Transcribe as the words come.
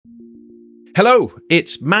Hello,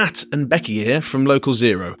 it's Matt and Becky here from Local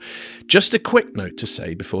Zero. Just a quick note to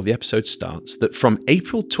say before the episode starts that from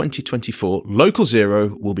April 2024, Local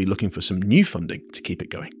Zero will be looking for some new funding to keep it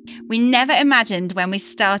going. We never imagined when we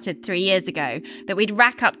started 3 years ago that we'd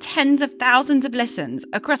rack up tens of thousands of listens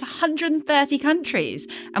across 130 countries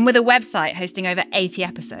and with a website hosting over 80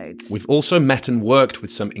 episodes. We've also met and worked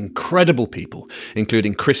with some incredible people,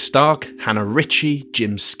 including Chris Stark, Hannah Ritchie,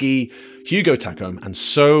 Jim Ski, Hugo Tacome, and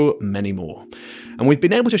so many more. And we've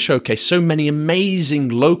been able to showcase so many amazing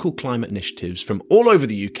local climate initiatives from all over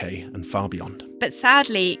the UK and far beyond. But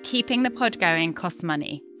sadly, keeping the pod going costs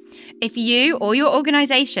money. If you or your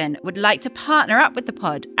organisation would like to partner up with the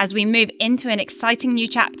pod as we move into an exciting new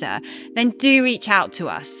chapter, then do reach out to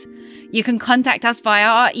us. You can contact us via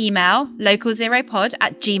our email,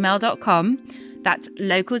 localzeropod@gmail.com. That's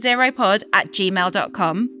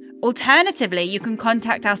localzeropod@gmail.com. Alternatively, you can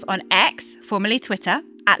contact us on X, formerly Twitter,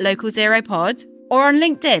 @localzeropod, or on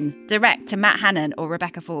LinkedIn, direct to Matt Hannon or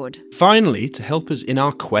Rebecca Ford. Finally, to help us in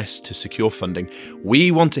our quest to secure funding,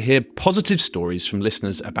 we want to hear positive stories from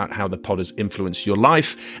listeners about how the pod has influenced your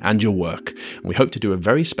life and your work. And we hope to do a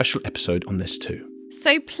very special episode on this too.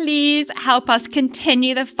 So please help us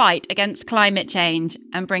continue the fight against climate change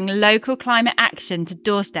and bring local climate action to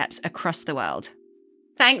doorsteps across the world.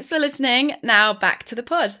 Thanks for listening. Now back to the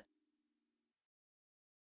pod.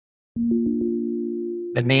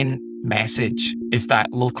 The main message is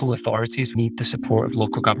that local authorities need the support of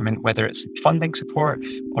local government, whether it's funding support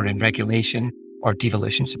or in regulation or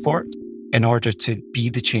devolution support, in order to be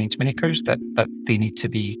the change makers that they need to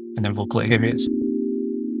be in their local areas.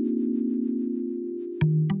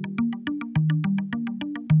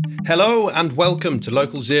 Hello and welcome to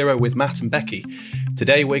Local Zero with Matt and Becky.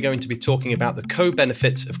 Today we're going to be talking about the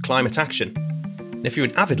co-benefits of climate action. And if you're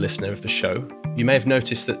an avid listener of the show, you may have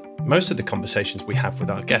noticed that most of the conversations we have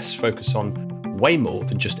with our guests focus on way more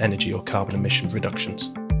than just energy or carbon emission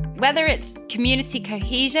reductions. Whether it's community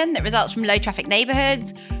cohesion that results from low traffic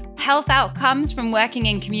neighbourhoods, health outcomes from working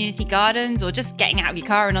in community gardens or just getting out of your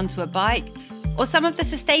car and onto a bike, or some of the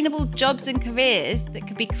sustainable jobs and careers that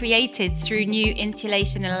could be created through new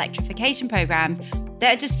insulation and electrification programmes,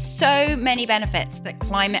 there are just so many benefits that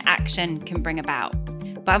climate action can bring about.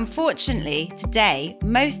 But unfortunately, today,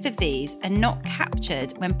 most of these are not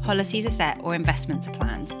captured when policies are set or investments are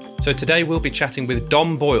planned. So today we'll be chatting with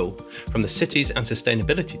Dom Boyle from the Cities and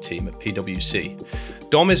Sustainability team at PwC.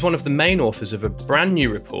 Dom is one of the main authors of a brand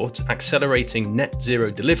new report, Accelerating Net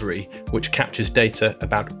Zero Delivery, which captures data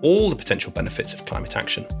about all the potential benefits of climate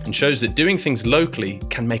action and shows that doing things locally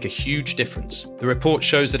can make a huge difference. The report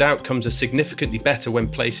shows that outcomes are significantly better when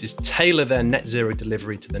places tailor their net zero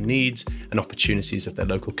delivery to the needs and opportunities of their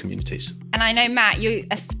local communities. And I know, Matt, you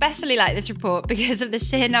especially like this report because of the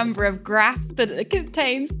sheer number of graphs that it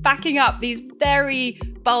contains backing up these very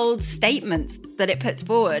bold statements that it puts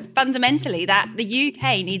forward. Fundamentally, that the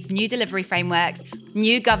UK needs new delivery frameworks,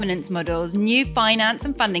 new governance models, new finance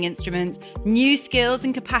and funding instruments, new skills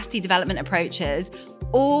and capacity development approaches,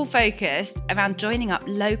 all focused around joining up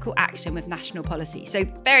local action with national policy. So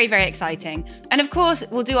very, very exciting. And of course,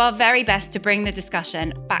 we'll do our very best to bring the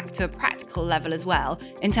discussion back to a practical level as well,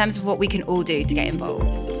 in terms of what we can all do to get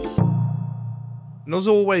involved. And as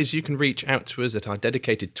always, you can reach out to us at our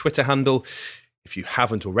dedicated Twitter handle. If you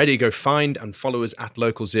haven't already, go find and follow us at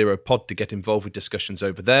LocalZeroPod to get involved with discussions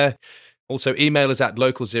over there. Also, email us at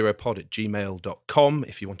localzeropod@gmail.com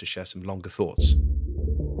if you want to share some longer thoughts.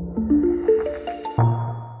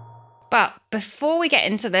 But before we get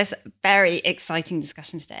into this very exciting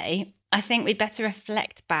discussion today, I think we'd better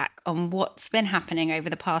reflect back on what's been happening over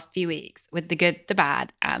the past few weeks with the good, the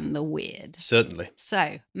bad, and the weird. Certainly.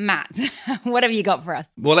 So, Matt, what have you got for us?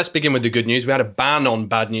 Well, let's begin with the good news. We had a ban on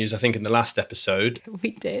bad news, I think, in the last episode.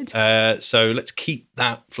 We did. So let's keep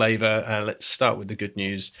that flavour. Let's start with the good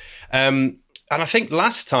news. And I think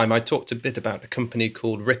last time I talked a bit about a company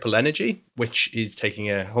called Ripple Energy, which is taking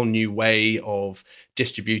a whole new way of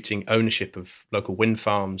distributing ownership of local wind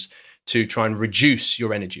farms to try and reduce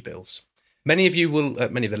your energy bills. Many of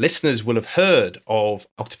the listeners will have heard of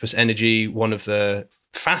Octopus Energy, one of the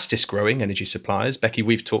fastest growing energy suppliers. Becky,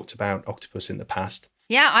 we've talked about Octopus in the past.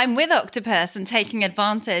 Yeah, I'm with Octopus and taking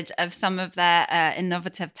advantage of some of their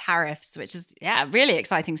innovative tariffs, which is, really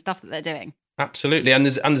exciting stuff that they're doing. Absolutely. And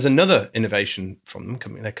there's another innovation from them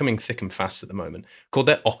coming. They're coming thick and fast at the moment, called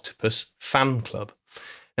their Octopus Fan Club.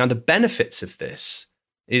 Now, the benefits of this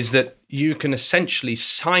is that you can essentially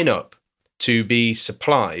sign up to be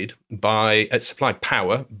supplied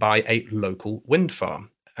power by a local wind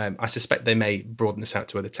farm. I suspect they may broaden this out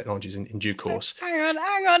to other technologies in due course. So,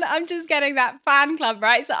 hang on. I'm just getting that fan club,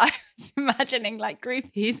 right? just imagining like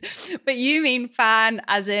groupies, but you mean fan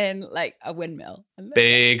as in like a windmill.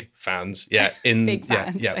 Big fans. Yeah. Big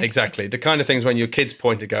fans. Yeah, Okay. exactly. The kind of things when your kids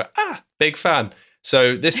point to go, big fan.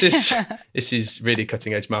 So this is really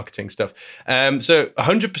cutting edge marketing stuff. So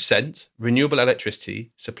 100% renewable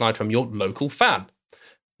electricity supplied from your local fan,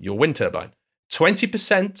 your wind turbine.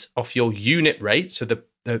 20% off your unit rate. So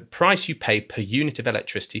the price you pay per unit of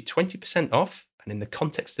electricity, 20% off. And in the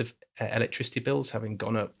context of electricity bills having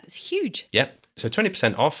gone up. That's huge. Yep. So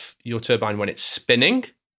 20% off your turbine when it's spinning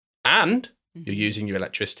and you're using your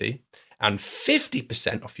electricity, and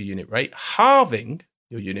 50% off your unit rate, halving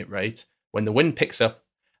your unit rate when the wind picks up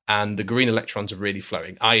and the green electrons are really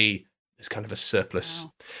flowing, i.e. there's kind of a surplus.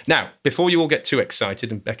 Wow. Now, before you all get too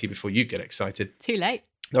excited, and Becky, before you get excited, Too late.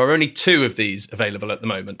 there are only 2 of these available at the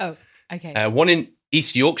moment. Oh, okay. One in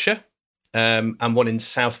East Yorkshire and one in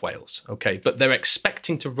South Wales. Okay, but they're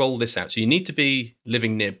expecting to roll this out. So you need to be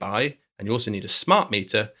living nearby and you also need a smart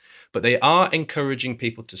meter, but they are encouraging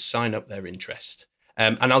people to sign up their interest.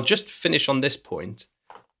 And I'll just finish on this point.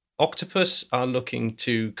 Octopus are looking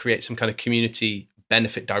to create some kind of community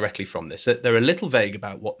benefit directly from this. They're a little vague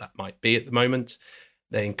about what that might be at the moment.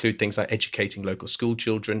 They include things like educating local school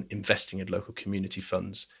children, investing in local community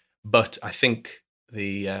funds. But I think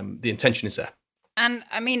the intention is there. And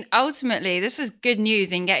I mean, ultimately, this was good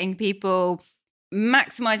news in getting people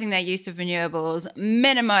maximizing their use of renewables,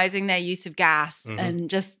 minimizing their use of gas, and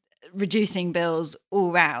just reducing bills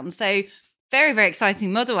all round. So very, very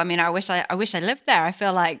exciting model. I mean, I wish I lived there. I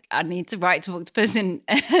feel like I need to write to Octopus and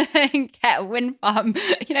get a wind farm.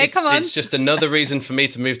 Come on. It's just another reason for me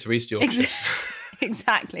to move to East Yorkshire.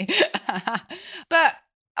 Exactly. But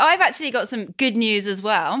I've actually got some good news as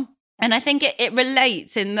well. And I think it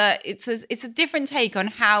relates in that it's a different take on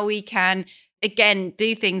how we can, again,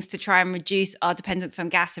 do things to try and reduce our dependence on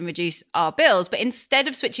gas and reduce our bills. But instead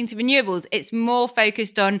of switching to renewables, it's more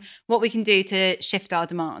focused on what we can do to shift our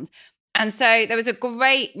demand. And so there was a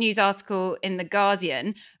great news article in The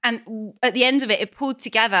Guardian, and at the end of it, it pulled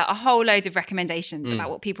together a whole load of recommendations about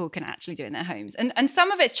what people can actually do in their homes. And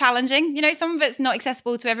some of it's challenging, some of it's not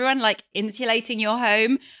accessible to everyone, like insulating your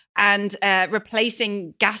home and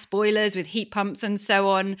replacing gas boilers with heat pumps and so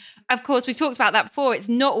on. Of course, we've talked about that before. It's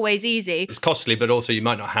not always easy. It's costly, but also you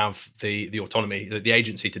might not have the autonomy, the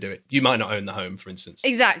agency to do it. You might not own the home, for instance.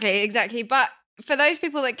 Exactly. But for those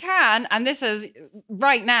people that can, and this is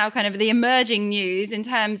right now kind of the emerging news in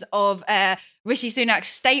terms of Rishi Sunak's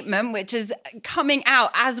statement, which is coming out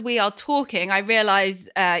as we are talking. I realise,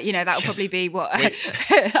 that will probably be what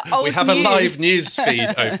old we have news. A live news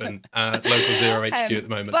feed open at Local Zero HQ at the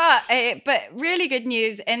moment. But really good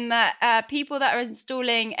news in that people that are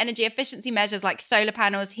installing energy efficiency measures like solar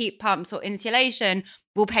panels, heat pumps, or insulation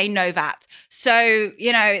will pay no VAT. So,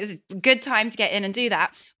 it's a good time to get in and do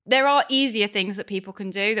that. There are easier things that people can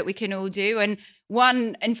do that we can all do. And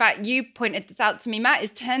one, in fact, you pointed this out to me, Matt,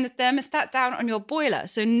 is turn the thermostat down on your boiler.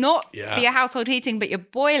 So not for your household heating, but your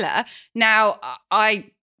boiler. Now, I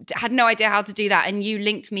had no idea how to do that. And you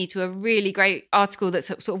linked me to a really great article that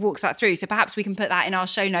sort of walks that through. So perhaps we can put that in our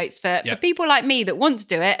show notes for people like me that want to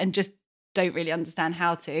do it and just don't really understand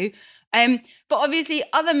how to. But obviously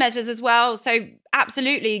other measures as well. So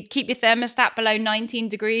absolutely keep your thermostat below 19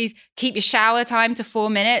 degrees, keep your shower time to 4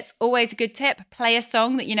 minutes. Always a good tip. Play a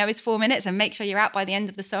song that is 4 minutes and make sure you're out by the end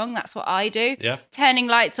of the song. That's what I do. Yeah. Turning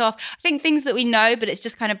lights off. I think things that we know, but it's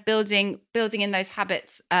just kind of building in those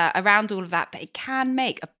habits around all of that. But it can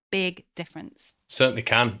make a big difference. Certainly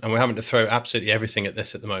can. And we're having to throw absolutely everything at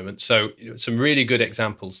this at the moment. So some really good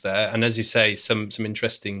examples there. And as you say, some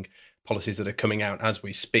interesting policies that are coming out as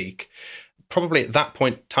we speak. Probably at that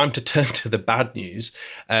point, time to turn to the bad news.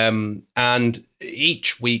 And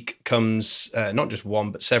each week comes not just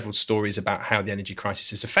one, but several stories about how the energy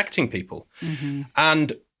crisis is affecting people. Mm-hmm.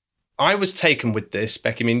 And I was taken with this,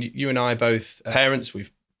 Becky. I mean, you and I are both parents.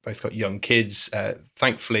 We've both got young kids.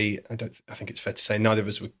 Thankfully, I think it's fair to say neither of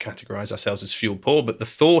us would categorize ourselves as fuel poor, but the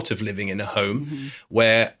thought of living in a home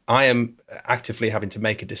where I am actively having to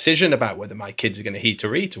make a decision about whether my kids are going to heat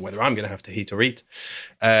or eat, or whether I'm going to have to heat or eat,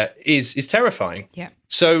 is terrifying. Yeah.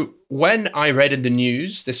 So when I read in the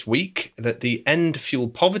news this week that the End Fuel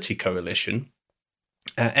Poverty Coalition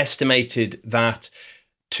estimated that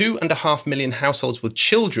 2.5 million households with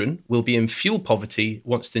children will be in fuel poverty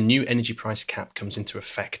once the new energy price cap comes into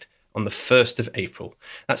effect on the 1st of April.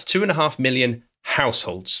 That's 2.5 million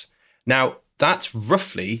households. Now, that's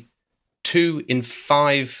roughly 2 in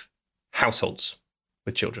 5 households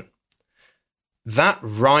with children. That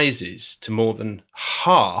rises to more than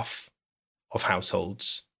half of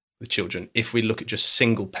households with children if we look at just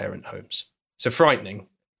single parent homes. So frightening.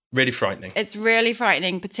 really frightening. It's really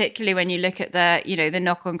frightening, particularly when you look at the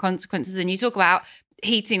knock-on consequences. And you talk about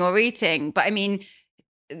heating or eating, but I mean,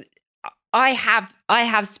 I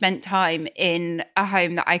have spent time in a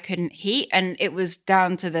home that I couldn't heat, and it was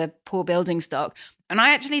down to the poor building stock. And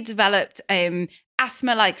I actually developed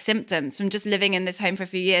asthma-like symptoms from just living in this home for a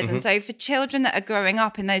few years. And so for children that are growing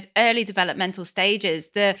up in those early developmental stages,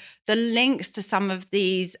 the links to some of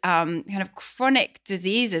these kind of chronic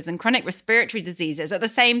diseases and chronic respiratory diseases at the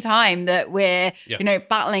same time that we're,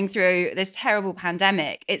 battling through this terrible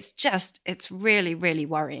pandemic, it's really, really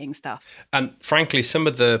worrying stuff. And frankly, some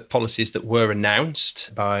of the policies that were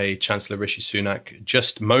announced by Chancellor Rishi Sunak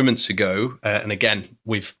just moments ago, and again,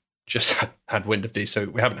 we've just had wind of these, so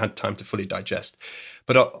we haven't had time to fully digest.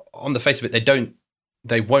 But on the face of it,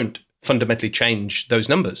 they won't fundamentally change those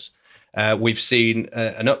numbers. We've seen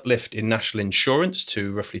an uplift in national insurance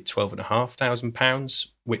to roughly £12,500,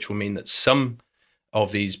 which will mean that some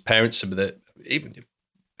of these parents, some of the even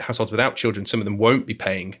households without children, some of them won't be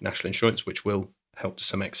paying national insurance, which will help to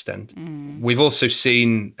some extent. We've also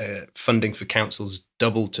seen funding for councils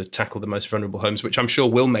double to tackle the most vulnerable homes, which I'm sure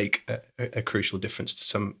will make a crucial difference to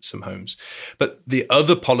some homes. But the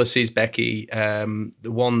other policies, Becky,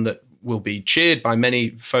 the one that will be cheered by many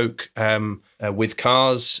folk with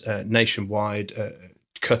cars nationwide,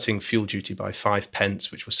 cutting fuel duty by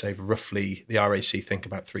 5p, which will save roughly, the RAC think,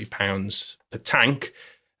 about £3 per tank,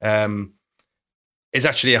 is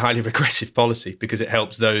actually a highly regressive policy because it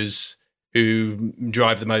helps those who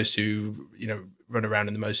drive the most, who run around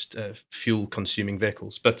in the most fuel-consuming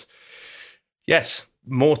vehicles. But yes,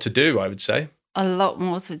 more to do, I would say. A lot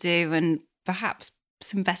more to do, and perhaps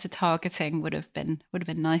some better targeting would have been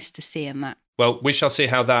nice to see in that. Well, we shall see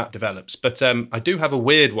how that develops. But I do have a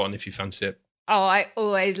weird one, if you fancy it. Oh, I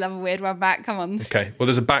always love a weird one, Matt. Come on. Okay. Well,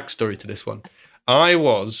 there's a backstory to this one. I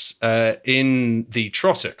was in the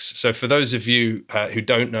Trossachs. So for those of you who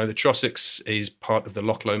don't know, the Trossachs is part of the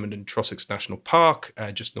Loch Lomond and Trossachs National Park,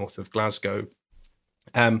 just north of Glasgow.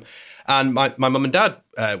 And my mum and dad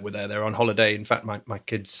were there. They were on holiday. In fact, my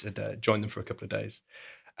kids had joined them for a couple of days.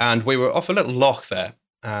 And we were off a little loch there.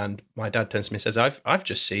 And my dad turns to me and says, I've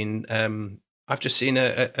just seen a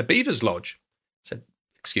beaver's lodge. I said,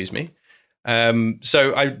 excuse me?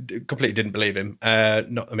 So I completely didn't believe him.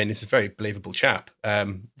 He's a very believable chap,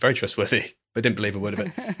 very trustworthy, but didn't believe a word of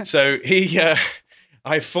it. So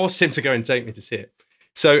I forced him to go and take me to see it.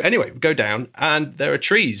 So anyway, we go down and there are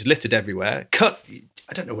trees littered everywhere, cut.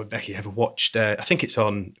 I don't know whether Becky ever watched, I think it's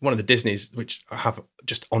on one of the Disneys, which I have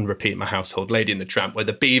just on repeat in my household, Lady and the Tramp, where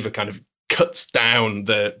the beaver kind of cuts down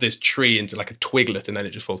this tree into like a twiglet and then it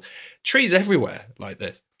just falls. Trees everywhere like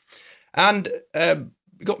this. And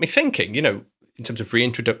it got me thinking, in terms of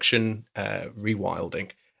reintroduction,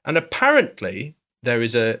 rewilding. And apparently there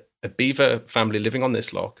is a beaver family living on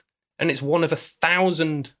this loch, and it's one of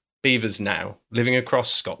 1,000 beavers now living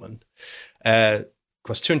across Scotland,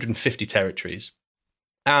 across 250 territories.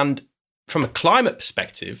 And from a climate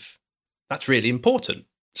perspective, that's really important.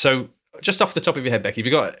 So just off the top of your head, Becky, have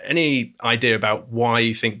you got any idea about why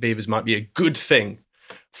you think beavers might be a good thing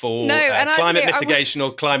for climate mitigation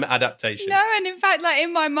or climate adaptation? No, and in fact, like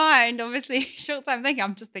in my mind, obviously, short-term thinking,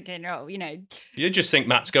 I'm just thinking, You just think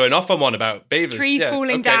Matt's going off on one about beavers. Trees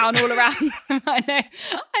falling down all around. I know.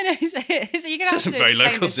 So you're going to have to very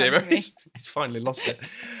local zero. He's finally lost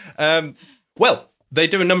it. Well, they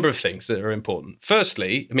do a number of things that are important.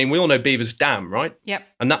 Firstly, we all know beavers dam, right? Yep.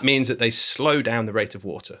 And that means that they slow down the rate of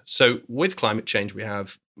water. So with climate change, we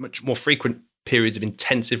have much more frequent periods of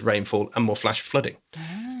intensive rainfall and more flash flooding.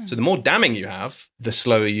 So the more damming you have, the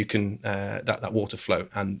slower you can that water flow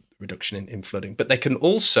and reduction in flooding. But they can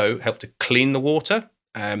also help to clean the water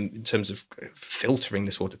in terms of filtering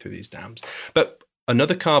this water through these dams. But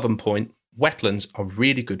another carbon point, wetlands are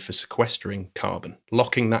really good for sequestering carbon,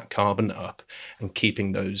 locking that carbon up and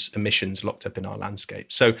keeping those emissions locked up in our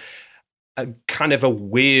landscape. So a kind of a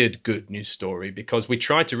weird good news story, because we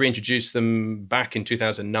tried to reintroduce them back in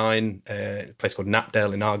 2009, a place called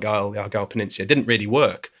Knapdale in Argyll, the Argyll Peninsula. It didn't really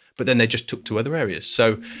work, but then they just took to other areas.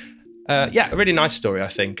 So a really nice story, I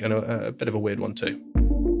think, and a bit of a weird one too.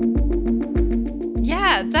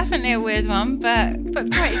 Yeah, definitely a weird one, but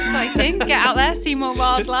quite exciting. Get out there, see more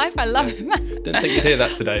wildlife. I love it. Didn't think you'd hear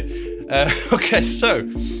that today.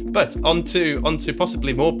 But on to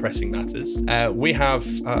possibly more pressing matters. We have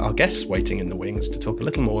our guests waiting in the wings to talk a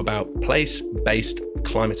little more about place-based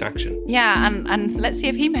climate action. Yeah, and let's see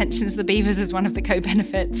if he mentions the beavers as one of the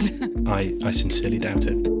co-benefits. I sincerely doubt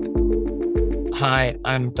it. Hi,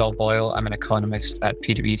 I'm Dol Boyle. I'm an economist at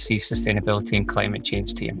PwC Sustainability and Climate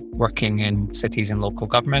Change team, working in cities and local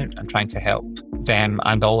government and trying to help them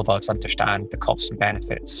and all of us understand the costs and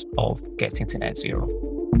benefits of getting to net zero.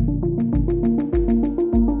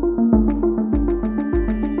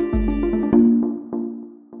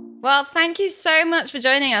 Well, thank you so much for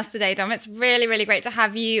joining us today, Dom. It's really, really great to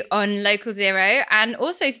have you on Local Zero, and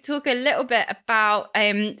also to talk a little bit about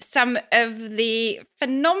some of the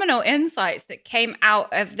phenomenal insights that came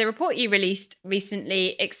out of the report you released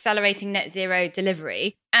recently, Accelerating Net Zero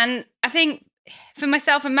Delivery. And I think for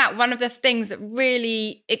myself and Matt, one of the things that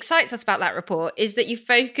really excites us about that report is that you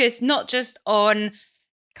focus not just on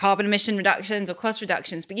carbon emission reductions or cost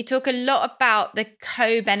reductions, but you talk a lot about the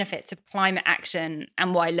co-benefits of climate action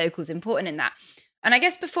and why local is important in that. And I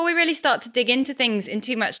guess before we really start to dig into things in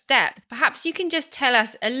too much depth, perhaps you can just tell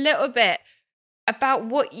us a little bit about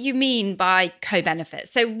what you mean by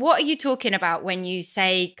co-benefits. So what are you talking about when you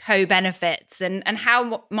say co-benefits, and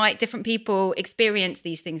how might different people experience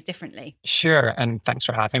these things differently? Sure, and thanks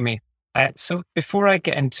for having me. So before I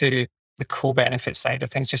get into the co-benefit side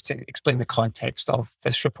of things, just to explain the context of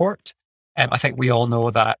this report. I think we all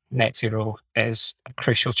know that net zero is a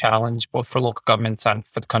crucial challenge, both for local governments and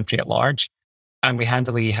for the country at large. And we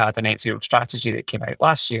handily had a net zero strategy that came out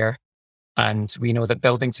last year. And we know that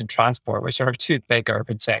buildings and transport, which are our two big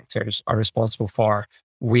urban sectors, are responsible for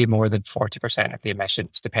way more than 40% of the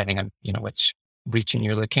emissions, depending on which region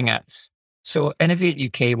you're looking at. So Innovate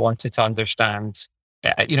UK wanted to understand,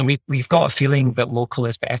 we've got a feeling that local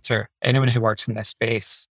is better. Anyone who works in this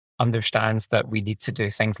space understands that we need to do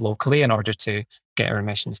things locally in order to get our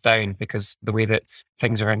emissions down, because the way that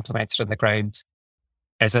things are implemented on the ground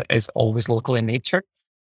is always local in nature.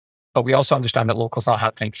 But we also understand that local's not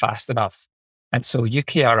happening fast enough. And so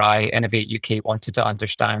UKRI, Innovate UK, wanted to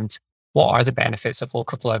understand what are the benefits of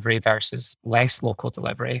local delivery versus less local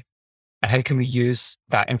delivery, and how can we use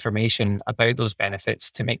that information about those benefits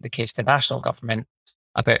to make the case to national government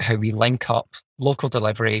about how we link up local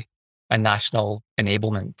delivery and national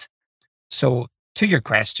enablement. So to your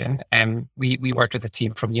question, we worked with a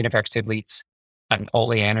team from University of Leeds and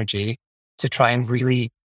Ollie Energy to try and really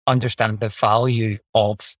understand the value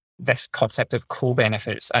of this concept of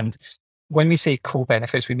co-benefits. And when we say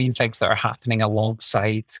co-benefits, we mean things that are happening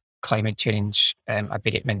alongside climate change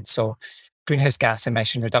abatement. So greenhouse gas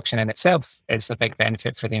emission reduction in itself is a big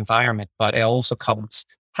benefit for the environment, but it also comes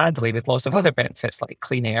handily with lots of other benefits like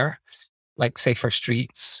clean air, like safer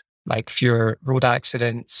streets, like fewer road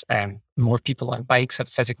accidents, more people on bikes have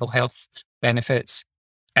physical health benefits.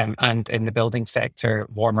 And in the building sector,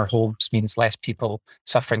 warmer homes means less people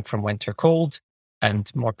suffering from winter cold and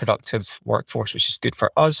more productive workforce, which is good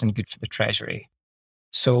for us and good for the Treasury.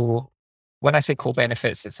 So when I say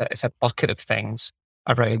co-benefits, it's a bucket of things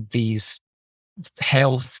around these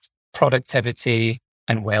health, productivity,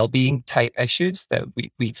 and well-being type issues that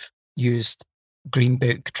we've used Green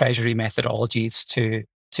Book Treasury methodologies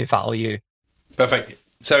to value. Perfect.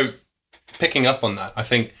 So picking up on that, I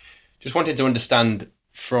think just wanted to understand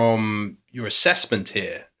from your assessment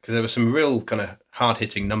here, because there were some real kind of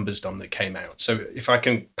hard-hitting numbers, Dom, that came out. So if I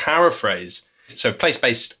can paraphrase, so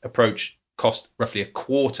place-based approach cost roughly a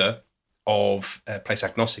quarter of a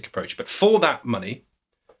place-agnostic approach. But for that money,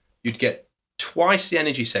 you'd get twice the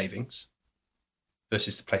energy savings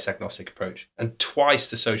versus the place-agnostic approach and twice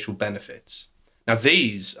the social benefits. Now,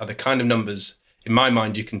 these are the kind of numbers, in my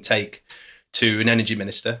mind, you can take to an energy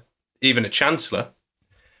minister, even a chancellor,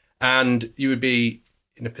 and you would be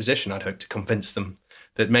in a position, I'd hope, to convince them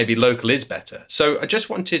that maybe local is better. So I just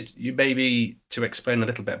wanted you maybe to explain a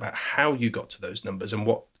little bit about how you got to those numbers and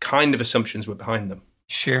what kind of assumptions were behind them.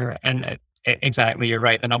 Sure. And exactly, you're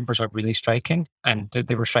right. The numbers are really striking, and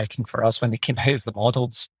they were striking for us when they came out of the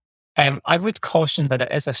models. I would caution that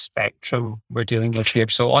it is a spectrum we're dealing with here.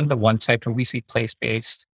 So on the one side, when we see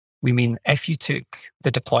place-based, we mean if you took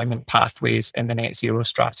the deployment pathways in the net zero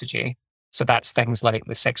strategy, so that's things like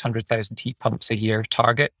the 600,000 heat pumps a year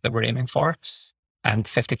target that we're aiming for, and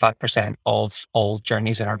 55% of all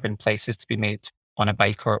journeys in urban places to be made on a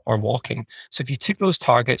bike or walking. So if you took those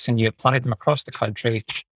targets and you applied them across the country,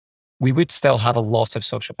 we would still have a lot of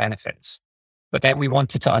social benefits. But then we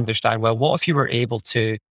wanted to understand, well, what if you were able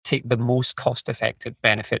to take the most cost-effective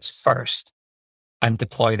benefits first and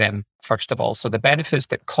deploy them first of all? So the benefits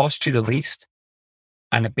that cost you the least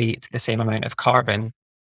and abate the same amount of carbon.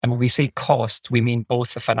 And when we say cost, we mean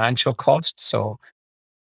both the financial cost, so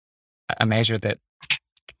a measure that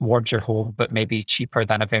warms your home, but maybe cheaper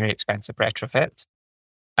than a very expensive retrofit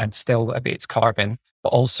and still abates carbon, but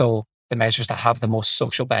also the measures that have the most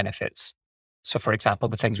social benefits. So for example,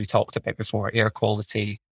 the things we talked about before, air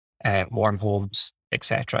quality, warm homes,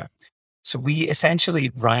 etc. So we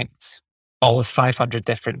essentially ranked all of 500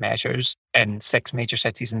 different measures in 6 major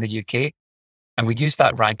cities in the UK. And we use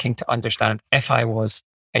that ranking to understand if I was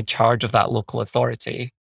in charge of that local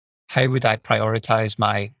authority, how would I prioritize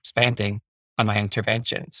my spending and my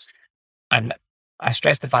interventions? And I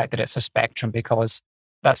stress the fact that it's a spectrum because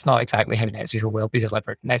that's not exactly how net zero will be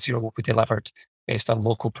delivered. Net zero will be delivered based on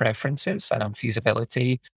local preferences and on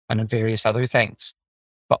feasibility and on various other things.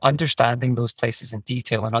 But understanding those places in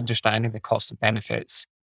detail and understanding the costs and benefits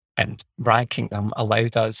and ranking them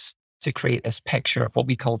allowed us to create this picture of what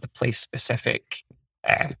we call the place-specific,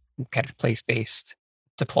 kind of place-based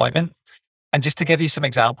deployment. And just to give you some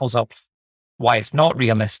examples of why it's not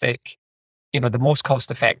realistic, the most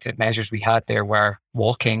cost-effective measures we had there were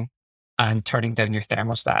walking and turning down your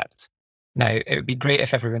thermostat. Now, it would be great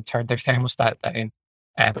if everyone turned their thermostat down,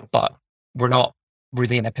 but we're not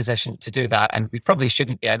really in a position to do that, and we probably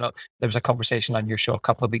shouldn't be. I know there was a conversation on your show a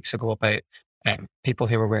couple of weeks ago about people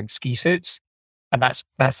who were wearing ski suits, and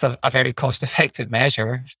that's a very cost-effective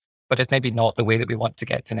measure, but it's maybe not the way that we want to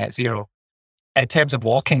get to net zero. In terms of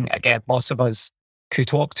walking, again, lots of us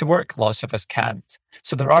could walk to work, lots of us can't.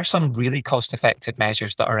 So there are some really cost-effective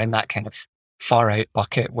measures that are in that kind of far-out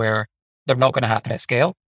bucket where they're not going to happen at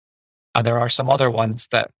scale. And there are some other ones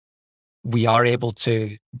that we are able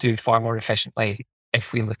to do far more efficiently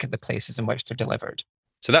if we look at the places in which they're delivered.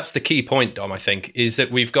 So that's the key point, Dom, I think, is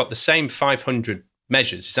that we've got the same 500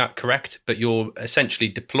 measures. Is that correct? But you're essentially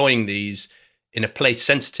deploying these in a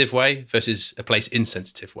place-sensitive way versus a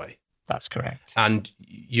place-insensitive way. That's correct. And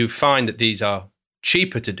you find that these are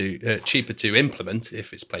cheaper to implement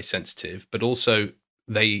if it's place-sensitive, but also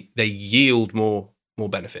they yield more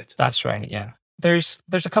benefit. That's right. Yeah. There's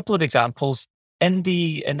a couple of examples in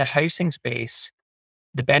the housing space.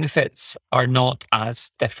 The benefits are not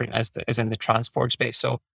as different as in the transport space.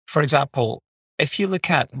 So, for example, if you look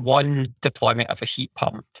at one deployment of a heat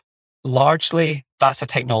pump, largely that's a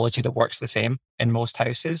technology that works the same in most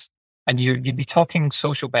houses, and you'd be talking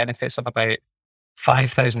social benefits of about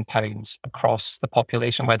 £5,000 across the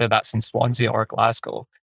population, whether that's in Swansea or Glasgow.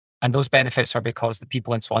 And those benefits are because the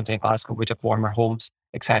people in Swansea and Glasgow would have warmer homes,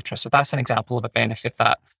 etc. So that's an example of a benefit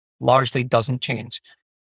that largely doesn't change.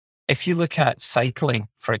 If you look at cycling,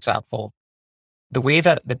 for example, the way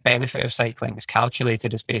that the benefit of cycling is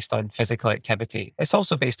calculated is based on physical activity. It's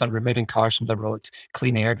also based on removing cars from the road,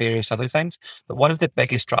 clean air, various other things. But one of the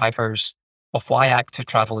biggest drivers of why active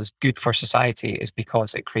travel is good for society is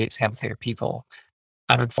because it creates healthier people.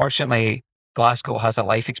 And unfortunately, Glasgow has a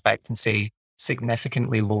life expectancy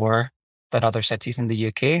significantly lower than other cities in the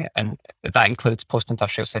UK. And that includes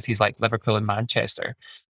post-industrial cities like Liverpool and Manchester.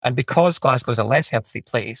 And because Glasgow is a less healthy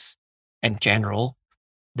place in general,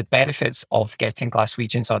 the benefits of getting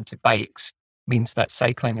Glaswegians onto bikes means that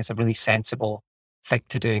cycling is a really sensible thing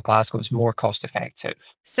to do in Glasgow. It's more cost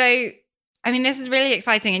effective. So, I mean, this is really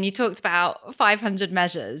exciting. And you talked about 500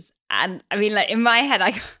 measures. And I mean, like in my head,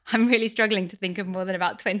 I'm really struggling to think of more than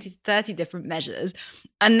about 20 to 30 different measures.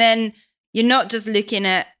 And then you're not just looking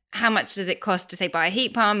at how much does it cost to, say, buy a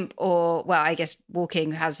heat pump, or, well, I guess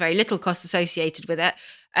walking has very little cost associated with it.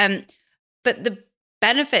 But the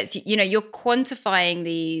benefits, you're quantifying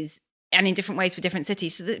these and in different ways for different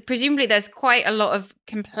cities. So presumably there's quite a lot of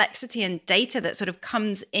complexity and data that sort of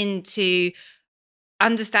comes into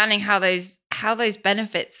understanding how those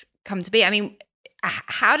benefits come to be. I mean,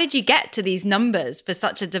 how did you get to these numbers for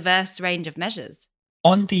such a diverse range of measures?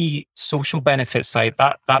 On the social benefit side,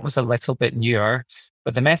 that was a little bit newer,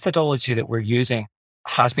 but the methodology that we're using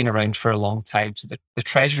has been around for a long time. So the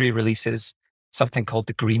Treasury releases something called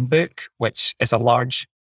the Green Book, which is a large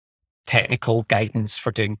technical guidance for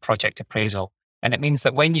doing project appraisal. And it means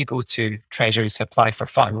that when you go to Treasury to apply for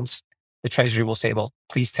funds, the Treasury will say, well,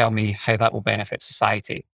 please tell me how that will benefit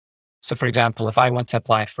society. So for example, if I want to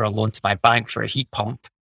apply for a loan to my bank for a heat pump,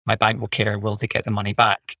 my bank will care, will they get the money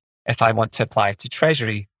back? If I want to apply to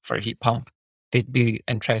Treasury for a heat pump, they'd be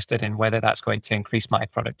interested in whether that's going to increase my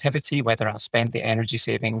productivity, whether I'll spend the energy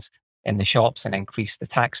savings in the shops and increase the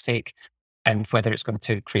tax take, and whether it's going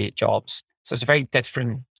to create jobs. So it's a very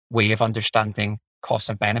different way of understanding costs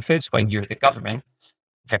and benefits when you're the government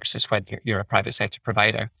versus when you're a private sector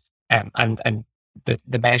provider. And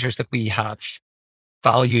the measures that we have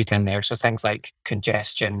valued in there, so things like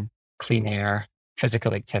congestion, clean air,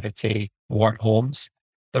 physical activity, warm homes,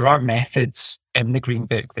 there are methods in the Green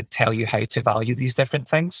Book that tell you how to value these different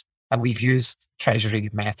things. And we've used Treasury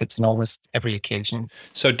methods in almost every occasion.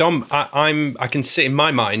 So Dom, I can see in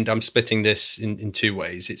my mind, I'm splitting this in two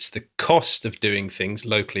ways. It's the cost of doing things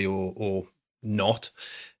locally or not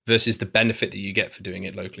versus the benefit that you get for doing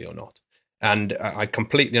it locally or not. And I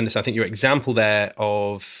completely understand. I think your example there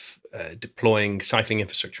of deploying cycling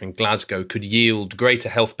infrastructure in Glasgow could yield greater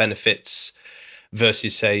health benefits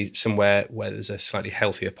versus, say, somewhere where there's a slightly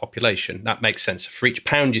healthier population. That makes sense. For each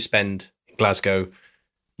pound you spend in Glasgow,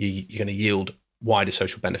 you're going to yield wider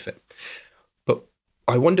social benefit. But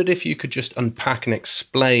I wondered if you could just unpack and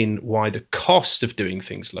explain why the cost of doing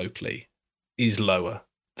things locally is lower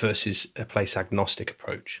versus a place agnostic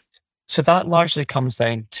approach. So that largely comes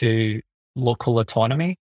down to local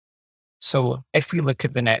autonomy. So if we look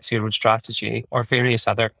at the net zero strategy or various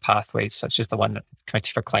other pathways, such as the one that the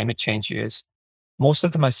Committee for Climate Change use, most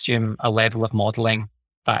of them assume a level of modelling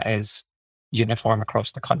that is uniform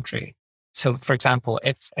across the country. So for example,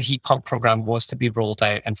 if a heat pump programme was to be rolled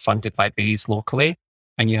out and funded by BEIS locally,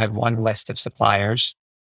 and you had one list of suppliers,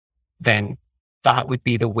 then that would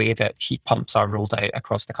be the way that heat pumps are rolled out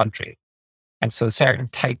across the country. And so certain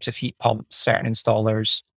types of heat pumps, certain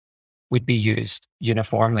installers would be used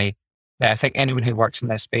uniformly. I think anyone who works in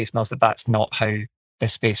this space knows that that's not how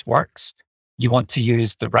this space works. You want to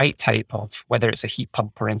use the right type of, whether it's a heat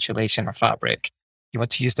pump or insulation or fabric, you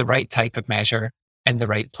want to use the right type of measure in the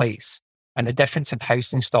right place. And the difference in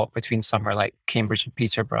housing stock between somewhere like Cambridge and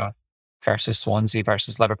Peterborough versus Swansea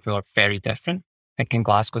versus Liverpool are very different. I think in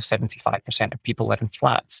Glasgow, 75% of people live in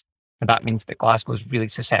flats. And that means that Glasgow is really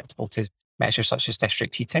susceptible to measures such as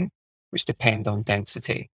district heating, which depend on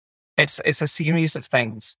density. It's a series of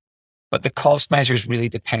things, but the cost measures really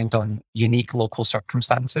depend on unique local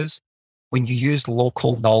circumstances. When you use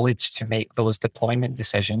local knowledge to make those deployment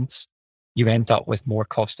decisions, you end up with more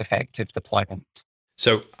cost-effective deployment.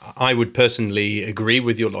 So I would personally agree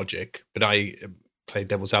with your logic, but I play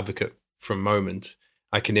devil's advocate for a moment.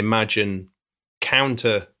 I can imagine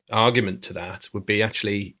counter argument to that would be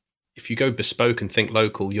actually, if you go bespoke and think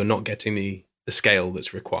local, you're not getting the scale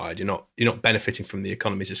that's required. You're not benefiting from the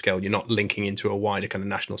economies of scale. You're not linking into a wider kind of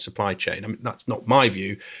national supply chain. I mean, that's not my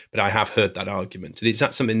view, but I have heard that argument. And is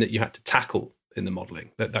that something that you had to tackle in the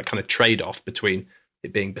modelling, that kind of trade-off between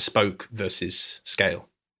it being bespoke versus scale?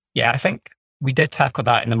 Yeah, I think we did tackle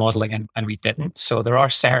that in the modelling and we didn't. So there are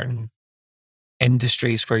certain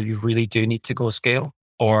industries where you really do need to go scale,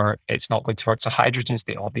 or it's not going to work. So hydrogen is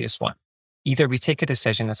the obvious one. Either we take a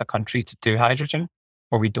decision as a country to do hydrogen,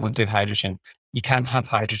 or we don't do hydrogen. You can't have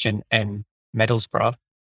hydrogen in Middlesbrough,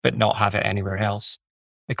 but not have it anywhere else,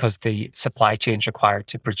 because the supply chains required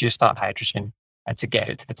to produce that hydrogen and to get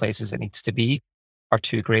it to the places it needs to be are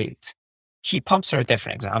too great. Heat pumps are a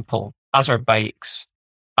different example, as are bikes,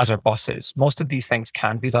 as are buses. Most of these things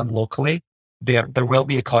can be done locally. There will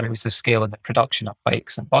be economies of scale in the production of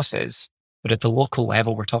bikes and buses, but at the local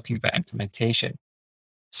level, we're talking about implementation.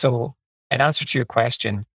 So in answer to your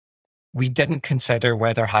question, we didn't consider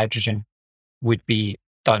whether hydrogen would be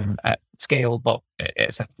done at scale, but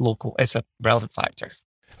it's a relevant factor.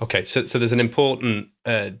 Okay, so there's an important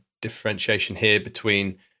differentiation here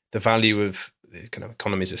between the value of the kind of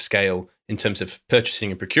economies of scale in terms of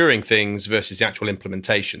purchasing and procuring things versus the actual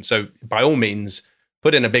implementation. So by all means,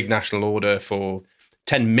 put in a big national order for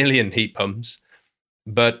 10 million heat pumps,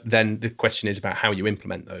 but then the question is about how you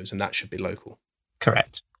implement those, and that should be local.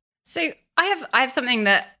 Correct. So I have something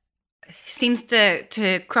that seems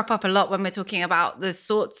to crop up a lot when we're talking about the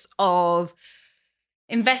sorts of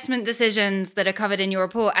investment decisions that are covered in your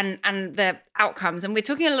report and the outcomes. And we're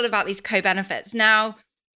talking a lot about these co-benefits. Now,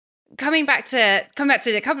 coming back to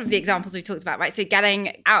a couple of the examples we talked about, right? So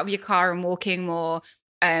getting out of your car and walking more,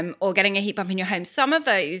 or getting a heat pump in your home, some of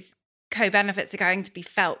those co-benefits are going to be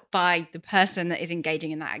felt by the person that is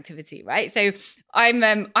engaging in that activity, right? So I'm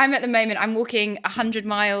at the moment, I'm walking 100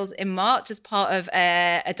 miles in March as part of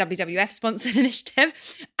a WWF sponsored initiative.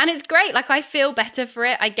 And it's great. Like, I feel better for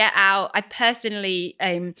it. I get out. I personally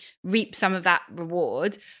reap some of that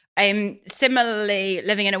reward. Similarly,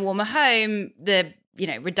 living in a warmer home, the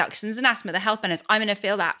reductions in asthma, the health benefits, I'm going to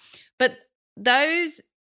feel that. But those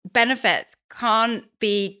benefits can't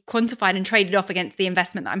be quantified and traded off against the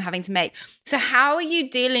investment that I'm having to make. So how are you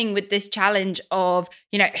dealing with this challenge of,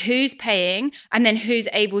 who's paying and then who's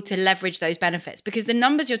able to leverage those benefits? Because the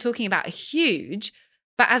numbers you're talking about are huge,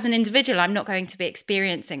 but as an individual, I'm not going to be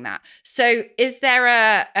experiencing that. So is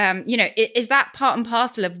there is that part and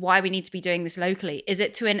parcel of why we need to be doing this locally? Is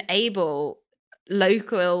it to enable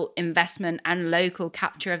local investment and local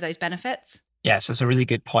capture of those benefits? Yes, it's a really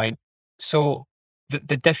good point. So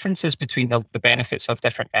the differences between the benefits of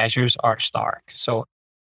different measures are stark. So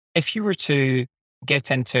if you were to get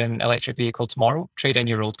into an electric vehicle tomorrow, trade in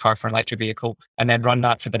your old car for an electric vehicle, and then run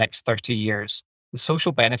that for the next 30 years, the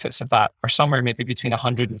social benefits of that are somewhere maybe between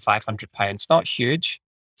 £100 and £500, not huge.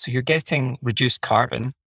 So you're getting reduced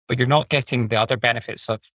carbon, but you're not getting the other benefits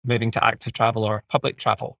of moving to active travel or public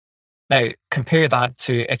travel. Now, compare that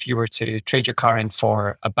to if you were to trade your car in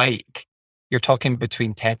for a bike, you're talking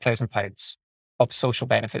between £10,000 of social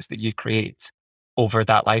benefits that you create over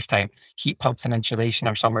that lifetime. Heat pumps and insulation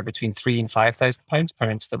are somewhere between £3,000 and £5,000 per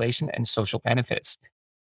installation in social benefits.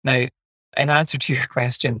 Now, in answer to your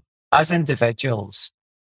question, as individuals,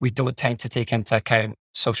 we don't tend to take into account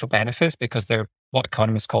social benefits because they're what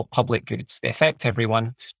economists call public goods. They affect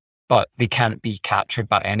everyone, but they can't be captured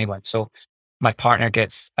by anyone. So my partner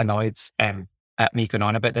gets annoyed at me going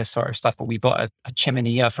on about this sort of stuff, but we bought a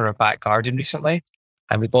chiminea for our back garden recently,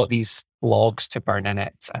 and we bought these logs to burn in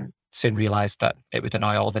it, and soon realized that it would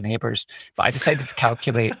annoy all the neighbors. But I decided to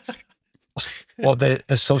calculate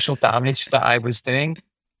the social damage that I was doing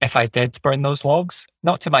if I did burn those logs,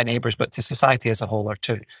 not to my neighbours, but to society as a whole, or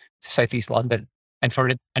to Southeast London. And for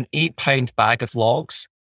an £8 bag of logs,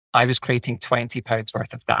 I was creating £20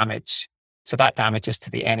 worth of damage. So that damage is to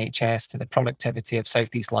the NHS, to the productivity of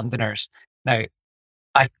Southeast Londoners. Now,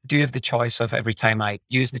 I do have the choice of every time I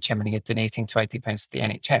use the chimney of donating £20 to the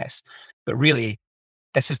NHS. But really,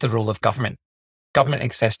 this is the role of government. Government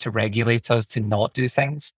exists to regulate us to not do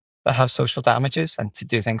things that have social damages and to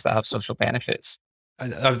do things that have social benefits.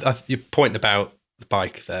 Your point about the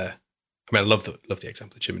bike there, I mean, I love the example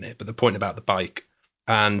of the chimney, but the point about the bike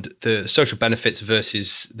and the social benefits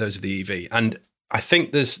versus those of the EV. And I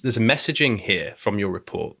think there's a messaging here from your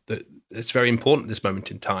report that it's very important at this moment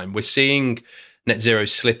in time. We're seeing net zero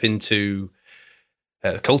slip into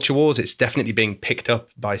culture wars. It's definitely being picked up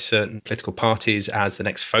by certain political parties as the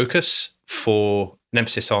next focus for an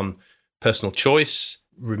emphasis on personal choice,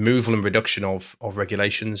 removal and reduction of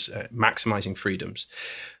regulations, maximizing freedoms.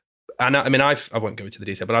 And I mean, I won't go into the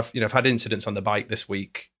detail, but I've had incidents on the bike this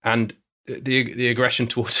week, and the aggression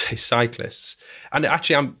towards say, cyclists. And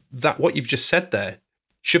actually, what you've just said there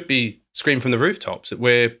should be screamed from the rooftops, that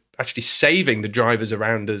we're actually saving the drivers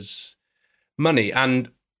around us money.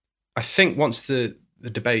 And I think once the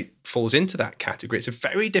debate falls into that category, it's a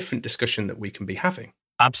very different discussion that we can be having.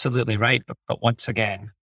 Absolutely right. But once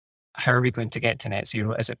again, how are we going to get to net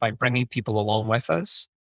zero? Is it by bringing people along with us?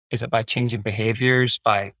 Is it by changing behaviors,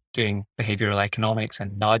 by doing behavioral economics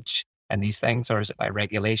and nudge and these things? Or is it by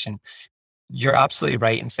regulation? You're absolutely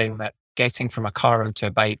right in saying that getting from a car onto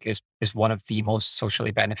a bike is one of the most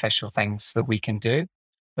socially beneficial things that we can do.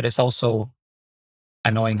 But it's also,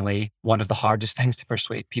 annoyingly, one of the hardest things to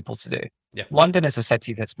persuade people to do. Yeah. London is a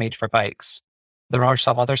city that's made for bikes. There are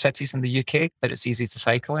some other cities in the UK that it's easy to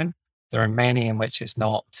cycle in. There are many in which it's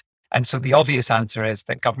not. And so the obvious answer is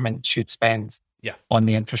that government should spend on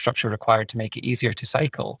the infrastructure required to make it easier to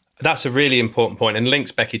cycle. That's a really important point, and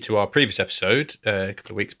links, Becky, to our previous episode a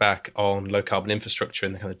couple of weeks back on low carbon infrastructure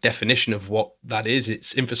and the kind of definition of what that is.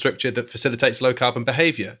 It's infrastructure that facilitates low carbon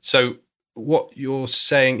behavior. So what you're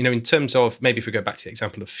saying, in terms of, maybe if we go back to the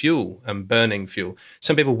example of fuel and burning fuel,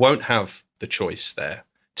 some people won't have the choice there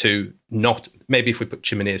to not, maybe if we put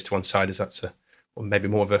chimeneas to one side, as that's or maybe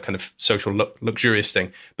more of a kind of social luxurious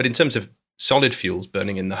thing. But in terms of solid fuels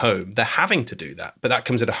burning in the home, they're having to do that. But that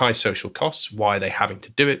comes at a high social cost. Why are they having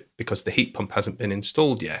to do it? Because the heat pump hasn't been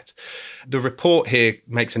installed yet. The report here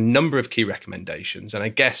makes a number of key recommendations. And I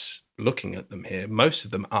guess looking at them here, most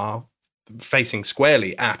of them are facing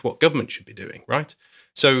squarely at what government should be doing, right?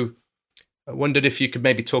 So I wondered if you could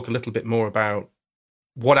maybe talk a little bit more about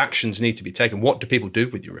what actions need to be taken. What do people do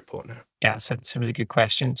with your report now? Yeah, so it's a really good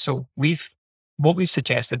question. So what we've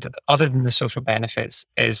suggested, other than the social benefits,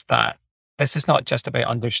 is that this is not just about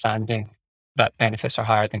understanding that benefits are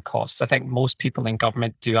higher than costs. I think most people in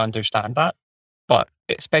government do understand that, but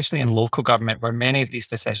especially in local government, where many of these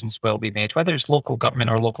decisions will be made, whether it's local government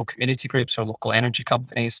or local community groups or local energy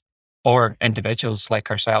companies or individuals like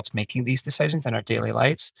ourselves making these decisions in our daily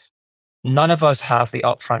lives, none of us have the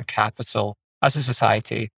upfront capital as a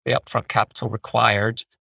society, the upfront capital required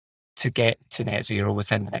to get to net zero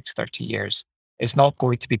within the next 30 years. It's not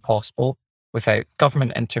going to be possible without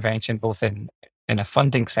government intervention, both in a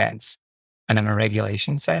funding sense and in a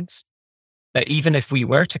regulation sense. Now, even if we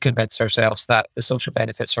were to convince ourselves that the social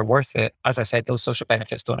benefits are worth it, as I said, those social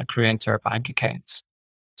benefits don't accrue into our bank accounts.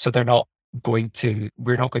 So we're not going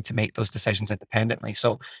to make those decisions independently.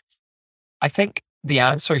 So I think the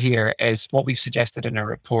answer here is what we've suggested in our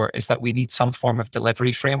report is that we need some form of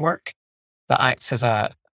delivery framework that acts as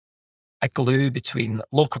a glue between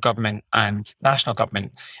local government and national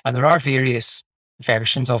government. And there are various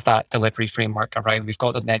versions of that delivery framework around. We've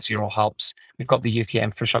got the net zero hubs. We've got the UK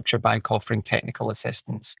Infrastructure Bank offering technical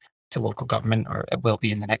assistance to local government, or it will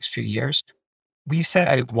be in the next few years. We've set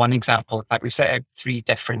out one example. In fact, we've set out 3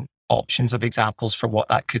 different options of examples for what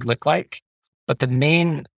that could look like. But the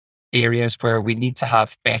main areas where we need to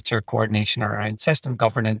have better coordination around system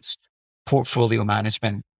governance, portfolio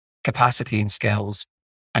management, capacity and skills,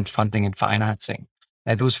 and funding and financing.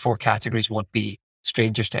 Now, those 4 categories won't be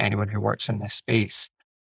strangers to anyone who works in this space.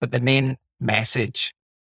 But the main message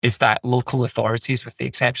is that local authorities, with the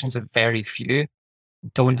exceptions of very few,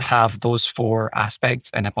 don't have those 4 aspects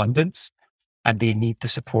in abundance. And they need the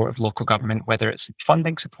support of local government, whether it's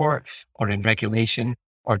funding support or in regulation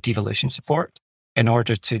or devolution support, in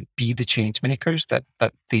order to be the change makers that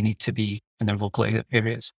they need to be in their local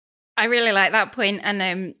areas. I really like that point.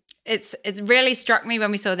 And it's really struck me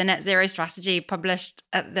when we saw the net zero strategy published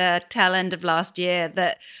at the tail end of last year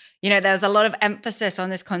that, there was a lot of emphasis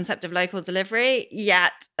on this concept of local delivery,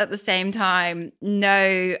 yet at the same time,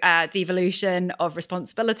 no devolution of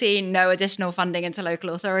responsibility, no additional funding into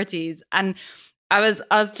local authorities. And I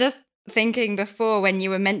was just thinking before when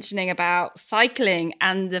you were mentioning about cycling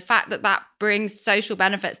and the fact that brings social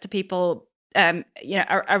benefits to people,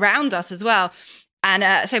 around us as well.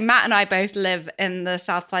 And so Matt and I both live in the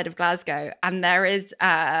south side of Glasgow, and there is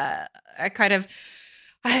a kind of,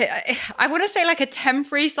 I want to say like a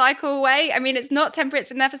temporary cycleway. I mean, it's not temporary, it's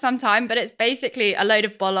been there for some time, but it's basically a load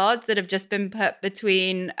of bollards that have just been put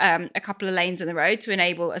between a couple of lanes in the road to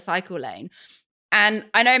enable a cycle lane. And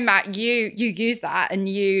I know, Matt, you use that, and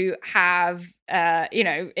you have,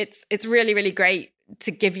 it's really, really great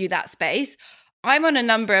to give you that space. I'm on a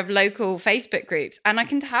number of local Facebook groups, and I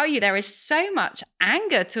can tell you there is so much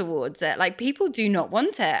anger towards it. Like, people do not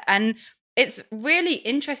want it. And it's really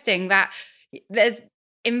interesting that there's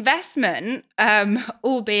investment,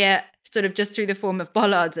 albeit sort of just through the form of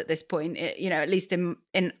bollards at this point, at least in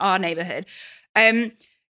our neighborhood,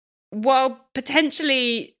 while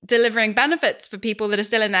potentially delivering benefits for people that are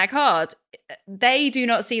still in their cars, they do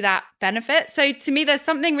not see that benefit. So to me, there's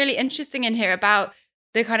something really interesting in here about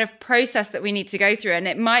the kind of process that we need to go through. And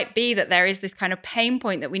it might be that there is this kind of pain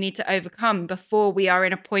point that we need to overcome before we are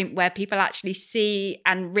in a point where people actually see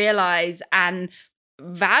and realize and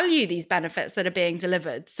value these benefits that are being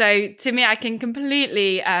delivered. So to me, I can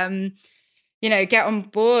completely, get on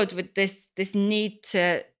board with this need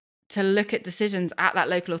to look at decisions at that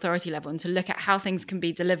local authority level and to look at how things can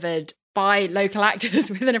be delivered by local actors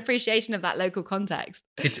with an appreciation of that local context.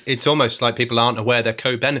 It's almost like people aren't aware they're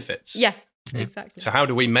co-benefits. Yeah, exactly. So how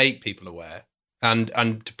do we make people aware?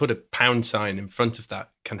 And to put a pound sign in front of that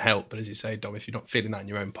can help. But as you say, Dom, if you're not feeling that in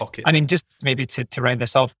your own pocket. I mean, just maybe to round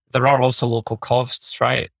this off, there are also local costs,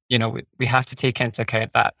 right? We have to take into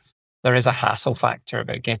account that there is a hassle factor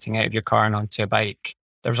about getting out of your car and onto a bike.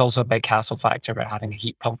 There's also a big hassle factor about having a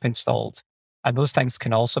heat pump installed. And those things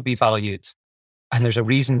can also be valued. And there's a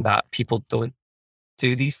reason that people don't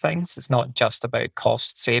do these things. It's not just about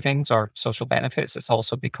cost savings or social benefits. It's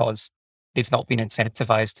also because they've not been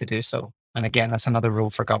incentivized to do so. And again, that's another role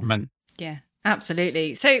for government. Yeah,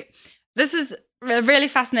 absolutely. So this is a really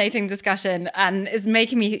fascinating discussion and is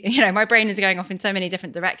making me, my brain is going off in so many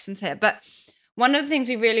different directions here. But one of the things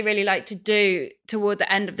we really, really like to do toward the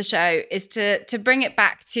end of the show is to bring it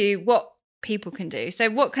back to what people can do. So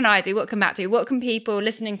what can I do? What can Matt do? What can people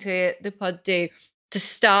listening to the pod do to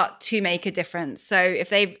start to make a difference? So if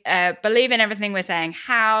they believe in everything we're saying,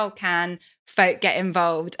 how can folk get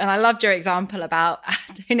involved? And I loved your example about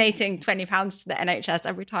donating £20 to the NHS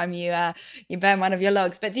every time you burn one of your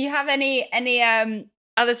logs. But do you have any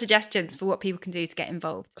other suggestions for what people can do to get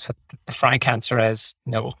involved? So the frank answer is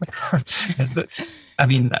no. I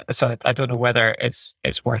mean, so I don't know whether it's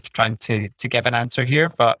worth trying to give an answer here,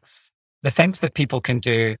 but the things that people can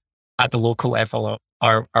do at the local level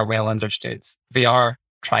are well understood. They are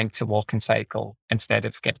trying to walk and cycle instead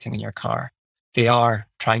of getting in your car. They are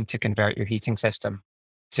trying to convert your heating system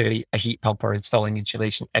to a heat pump or installing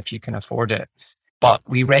insulation if you can afford it. But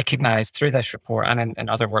we recognize through this report and in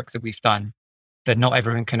other work that we've done that not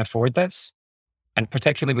everyone can afford this. And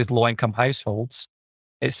particularly with low-income households,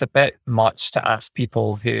 it's a bit much to ask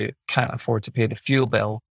people who can't afford to pay the fuel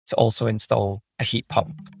bill to also install a heat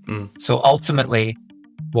pump. So ultimately,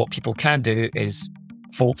 what people can do is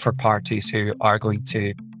vote for parties who are going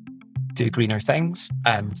to do greener things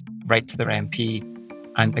and write to their MP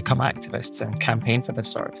and become activists and campaign for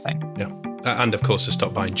this sort of thing. Yeah. And of course, to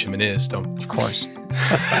stop buying chimeneas, Dom. Of course.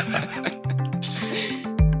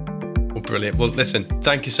 Well, brilliant. Well, listen,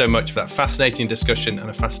 thank you so much for that fascinating discussion and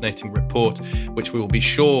a fascinating report, which we will be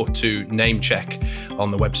sure to name check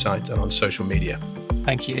on the website and on social media.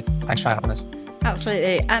 Thank you. Thanks for having us.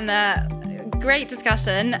 Absolutely. And great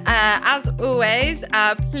discussion. As always,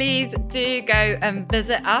 please do go and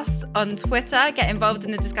visit us on Twitter. Get involved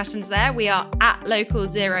in the discussions there. We are at Local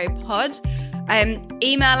Zero Pod.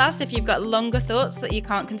 Email us if you've got longer thoughts that you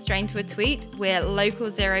can't constrain to a tweet. We're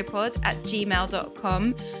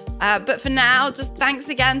localzeropod@gmail.com. But for now, just thanks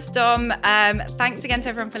again to Dom. Thanks again to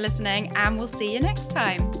everyone for listening, and we'll see you next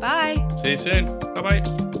time. Bye. See you soon. Bye-bye.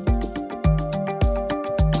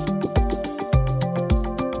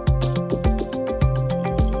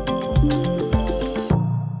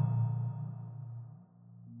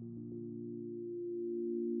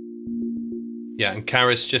 Yeah, and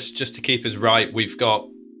Karis, just to keep us right, we've got,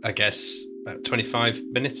 I guess, about 25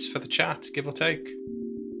 minutes for the chat, give or take.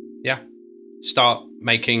 Yeah. Start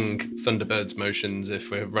making Thunderbirds motions if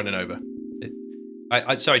we're running over.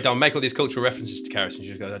 Sorry, Dom, make all these cultural references to Karis, and she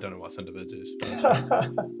just goes, I don't know what Thunderbirds is.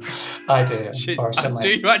 I do. Do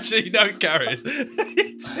you actually know Karis?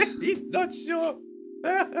 He's not sure.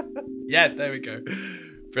 Yeah, there we go.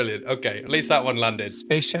 Brilliant. Okay, at least that one landed.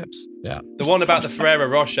 Spaceships. Yeah. The one about the Ferrero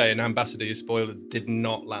Rocher and Ambassador You Spoiled did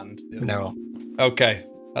not land. No. Okay,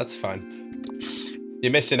 that's fine.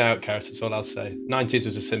 You're missing out, Karis, that's all I'll say. 90s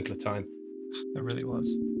was a simpler time. It really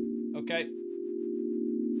was. Okay.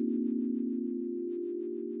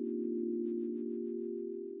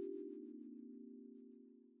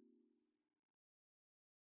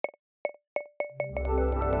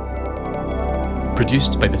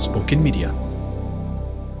 Produced by Bespoken Media.